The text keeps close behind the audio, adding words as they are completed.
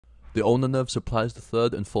The ulnar nerve supplies the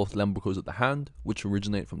third and fourth lumbricals of the hand, which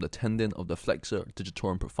originate from the tendon of the flexor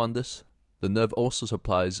digitorum profundus. The nerve also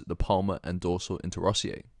supplies the palmar and dorsal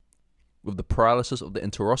interossei. With the paralysis of the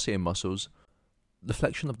interossei muscles, the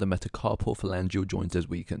flexion of the metacarpal phalangeal joint is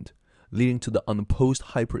weakened, leading to the unopposed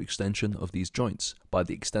hyperextension of these joints by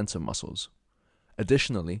the extensor muscles.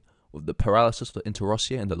 Additionally, with the paralysis of the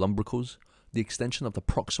interossei and the lumbricals, the extension of the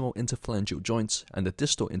proximal interphalangeal joints and the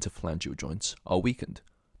distal interphalangeal joints are weakened,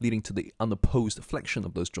 leading to the unopposed flexion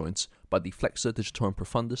of those joints by the flexor digitorum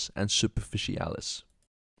profundus and superficialis.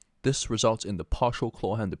 This results in the partial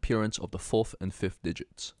claw hand appearance of the fourth and fifth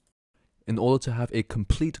digits. In order to have a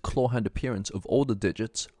complete claw hand appearance of all the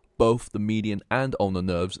digits, both the median and ulnar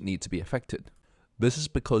nerves need to be affected. This is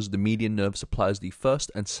because the median nerve supplies the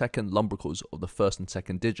first and second lumbricals of the first and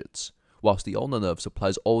second digits, whilst the ulnar nerve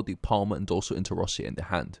supplies all the palmar and dorsal interossei in the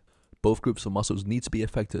hand. Both groups of muscles need to be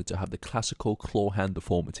affected to have the classical claw hand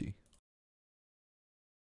deformity.